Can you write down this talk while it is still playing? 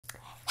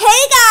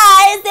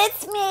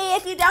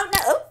don't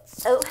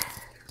know,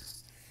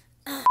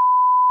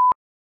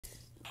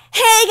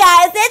 Hey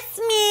guys, it's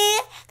me.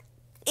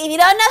 If you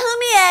don't know who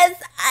me is,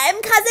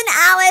 I'm Cousin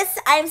Alice.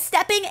 I'm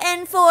stepping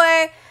in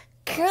for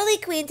Curly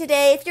Queen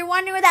today. If you're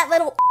wondering where that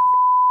little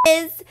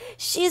is,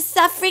 she's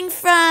suffering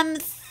from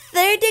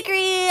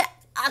 3rd-degree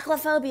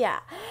aquaphobia.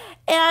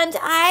 And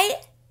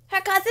I,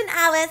 her cousin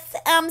Alice,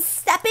 am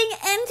stepping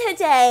in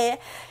today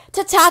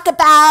to talk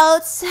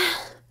about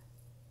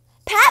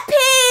pet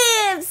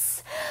peeves.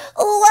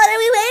 What are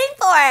we waiting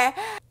for?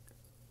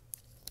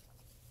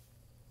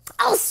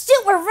 Oh,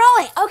 shoot, we're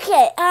rolling.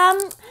 Okay,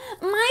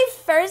 my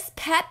first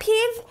pet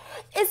peeve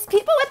is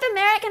people with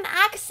American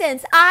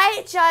accents.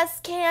 I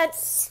just can't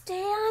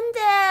stand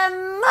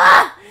them.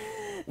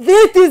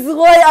 That is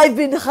why I've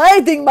been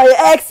hiding my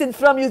accent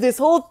from you this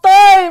whole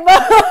time.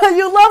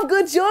 You love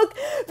good joke?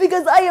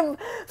 Because I am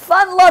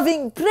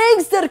fun-loving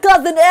prankster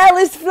cousin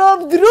Alice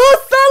from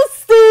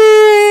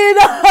Drusselstein.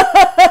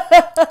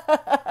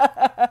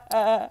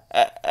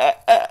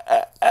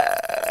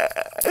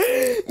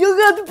 You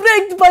got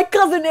pranked by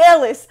cousin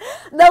Alice.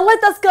 Now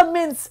let us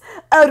commence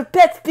our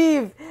pet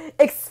peeve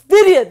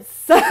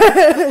experience.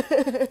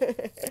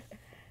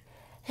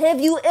 Have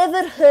you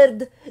ever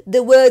heard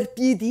the word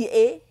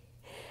PDA?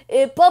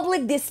 A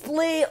public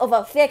display of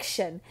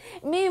affection.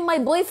 Me and my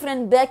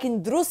boyfriend back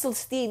in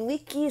Drusselstein, we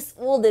kiss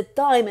all the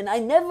time, and I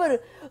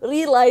never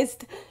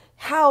realized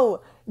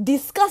how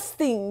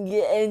disgusting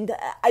and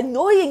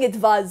annoying it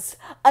was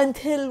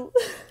until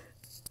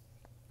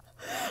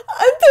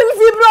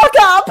we broke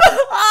up.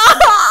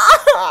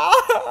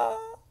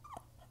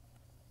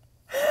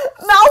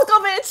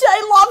 Malkovich,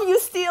 I love you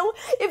still.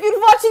 If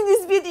you're watching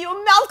this video,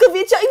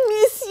 Malkovich, I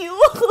miss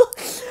you.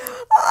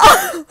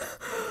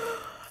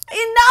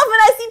 Enough when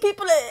I see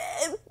people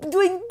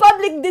doing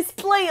public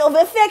display of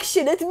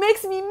affection. It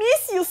makes me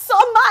miss you so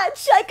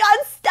much. I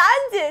can't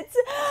stand it.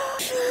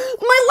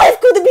 My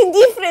life could have been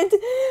different.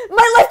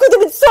 My life could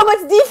have been so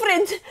much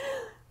different.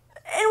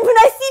 And when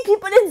I see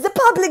people in the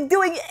public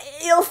doing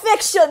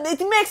affection, it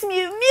makes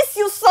me miss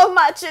you so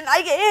much, and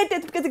I hate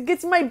it because it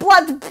gets my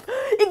blood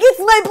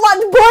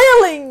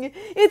boiling.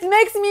 It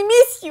makes me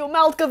miss you,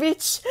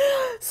 Malkovich.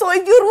 So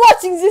if you're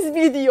watching this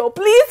video,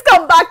 please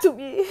come back to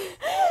me.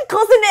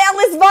 Cousin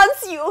Alice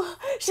wants you.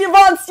 She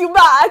wants you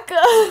back.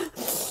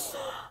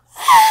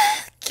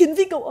 Can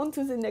we go on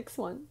to the next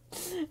one?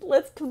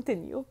 Let's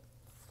continue.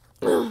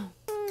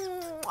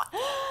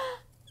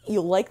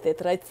 You like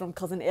that, right, from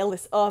Cousin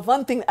Alice?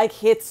 One thing I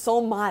hate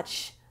so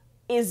much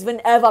is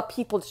whenever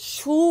people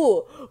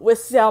chew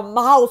with their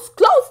mouths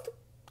closed,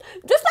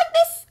 just like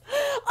this.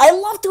 I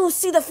love to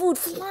see the food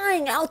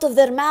flying out of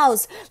their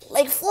mouths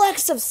like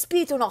flecks of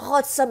spit on a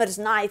hot summer's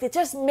night. It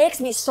just makes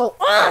me so,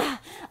 I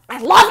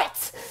love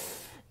it.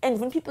 And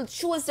when people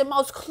chew with their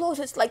mouths closed,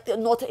 it's like they're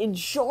not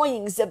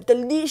enjoying the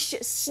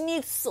delicious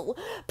schnitzel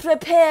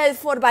prepared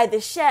for by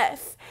the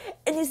chef.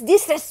 And it's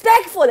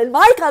disrespectful. In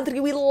my country,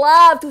 we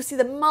love to see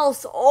the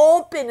mouths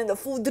open and the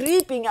food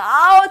dripping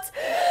out.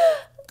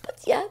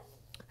 But yeah,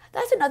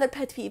 that's another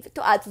pet peeve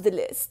to add to the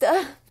list.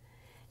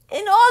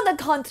 In other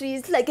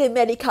countries, like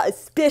America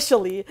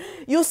especially,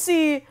 you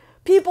see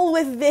people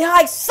with the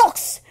high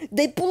socks.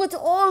 They pull it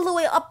all the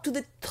way up to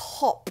the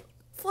top.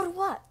 For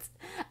what?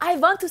 I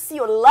want to see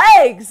your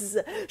legs.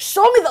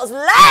 Show me those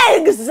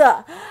legs.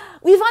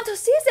 We want to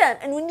see them.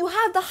 And when you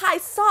have the high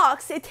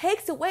socks, it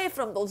takes away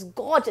from those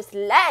gorgeous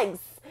legs.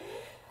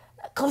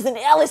 Cousin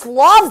Alice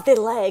loves the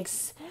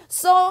legs.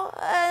 So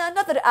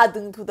another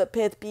add-on to the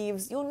pet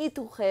peeves. You need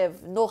to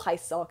have no high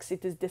socks.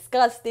 It is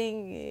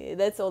disgusting.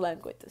 That's all I'm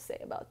going to say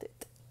about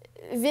it.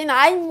 When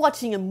I'm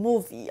watching a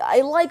movie,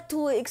 I like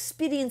to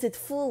experience it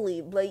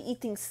fully by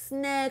eating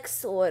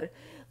snacks or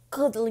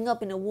cuddling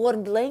up in a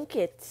warm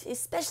blanket,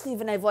 especially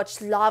when I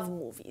watch love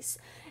movies.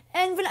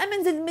 And when I'm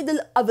in the middle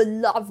of a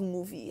love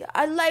movie,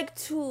 I like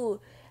to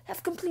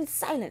have complete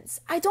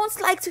silence. I don't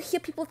like to hear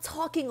people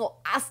talking or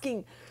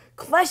asking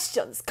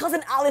questions.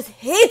 Cousin Alice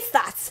hates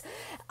that.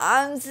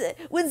 And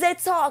when they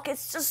talk,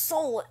 it's just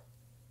so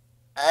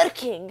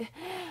irking.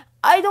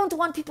 I don't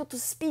want people to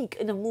speak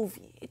in a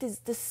movie. It is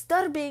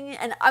disturbing,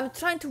 and I'm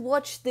trying to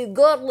watch the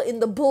girl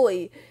and the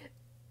boy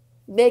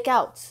make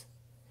out.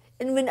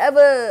 And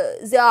whenever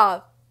they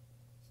are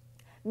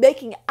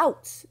making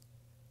out,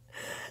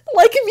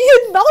 like me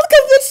and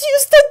Malkovich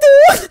used to do,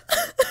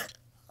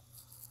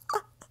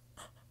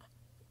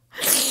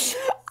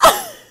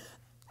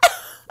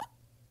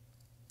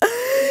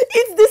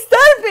 it's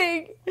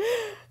disturbing.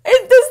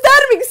 It's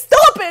disturbing.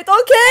 Stop it,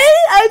 okay?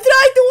 I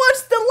try to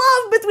watch the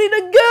love between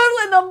a girl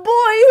and a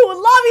boy who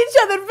love each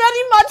other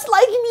very much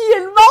like me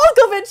and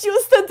Malkovich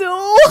used to do.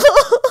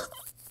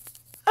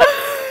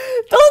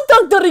 Don't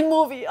talk during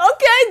movie,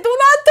 okay? Do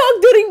not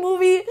talk during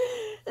movie.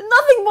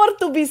 Nothing more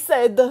to be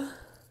said.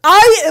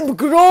 I am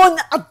grown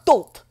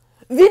adult.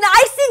 When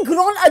I see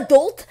grown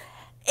adult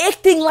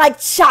acting like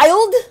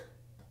child,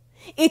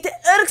 it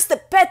irks the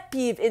pet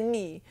peeve in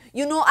me.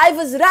 You know, I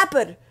was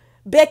rapper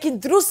back in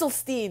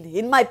Drusselstein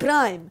in my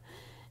prime.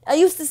 I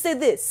used to say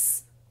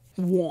this.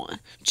 1,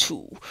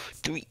 2,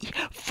 3,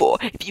 4.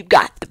 If you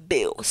got the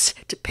bills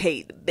to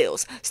pay the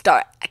bills,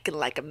 start acting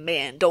like a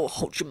man. Don't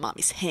hold your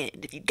mommy's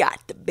hand. If you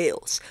got the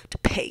bills to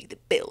pay the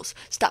bills,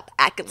 stop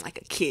acting like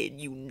a kid.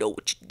 You know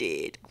what you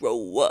did.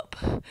 Grow up.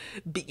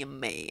 Be a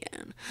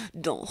man.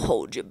 Don't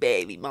hold your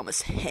baby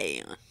mama's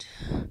hand.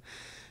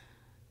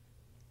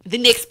 The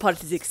next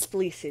part is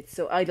explicit,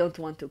 so I don't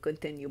want to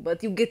continue,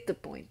 but you get the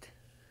point.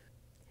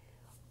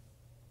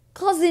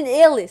 Cousin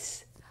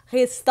Alice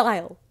has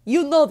style.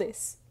 You know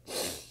this.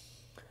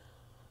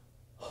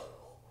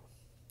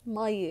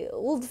 My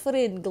old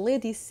friend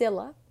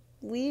Gladysella,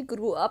 we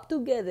grew up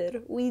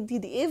together. We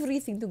did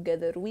everything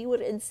together. We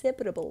were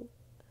inseparable.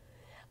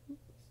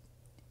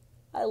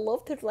 I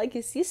loved her like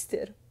a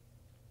sister.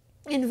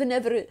 And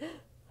whenever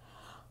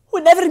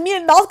me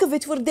and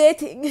Malkovich were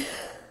dating,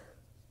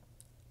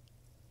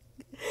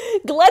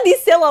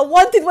 Gladysella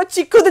wanted what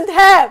she couldn't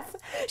have.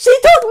 She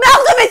took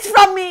Malkovich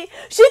from me.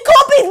 She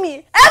copied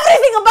me.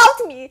 Everything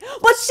about me.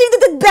 But she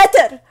did it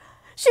better.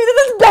 She did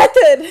it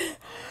better.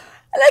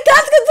 And I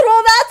can't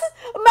control that.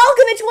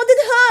 Malkovich wanted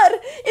her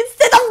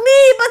instead of me,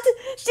 but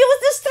she was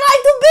just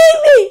trying to be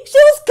me.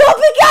 She was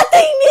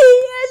copycatting me.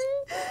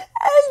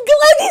 And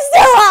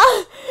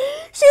Gladysella,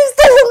 she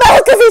stole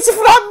Malkovich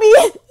from me.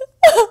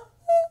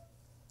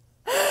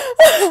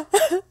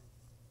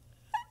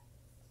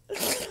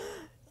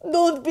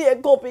 Don't be a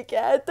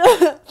copycat.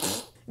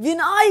 When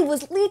I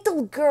was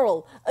little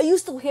girl, I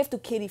used to have to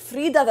carry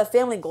Frida the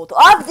family goat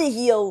up the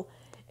hill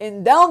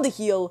and down the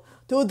hill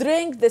to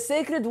drink the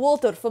sacred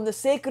water from the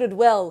sacred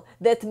well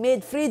that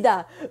made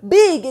Frida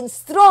big and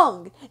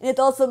strong. And it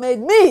also made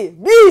me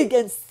big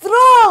and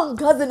strong,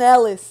 Cousin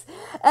Alice.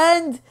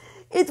 And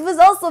it was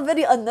also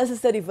very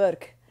unnecessary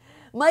work.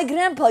 My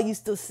grandpa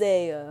used to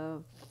say,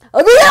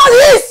 "I'll be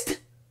honest!"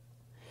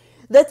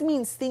 That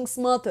means think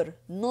smarter,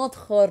 not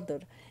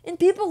harder. And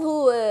people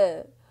who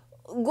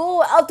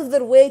go out of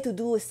their way to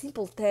do a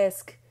simple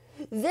task,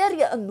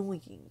 very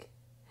annoying.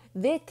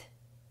 That,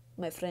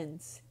 my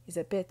friends, is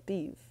a pet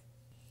peeve.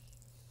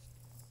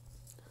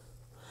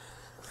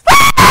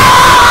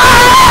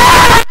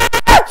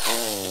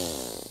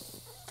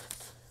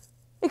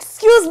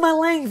 Excuse my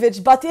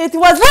language, but it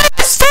was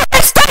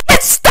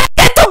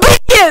stupid to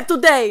be here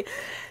today.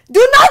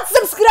 Do not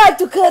subscribe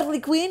to Curly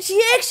Queen. She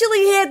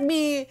actually had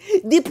me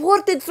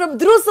deported from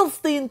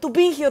Drusselstein to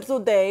be here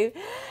today.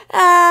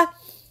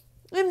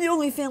 I'm the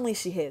only family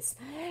she has.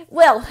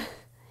 Well,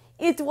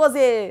 it was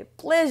a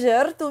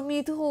pleasure to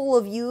meet all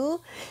of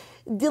you,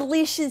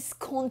 delicious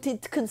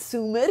content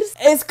consumers.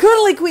 As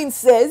Curly Queen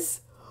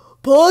says,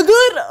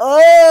 Pugger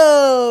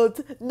out.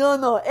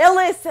 No,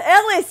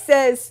 Alice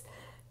says,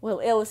 well,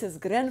 Alice's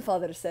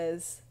grandfather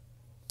says,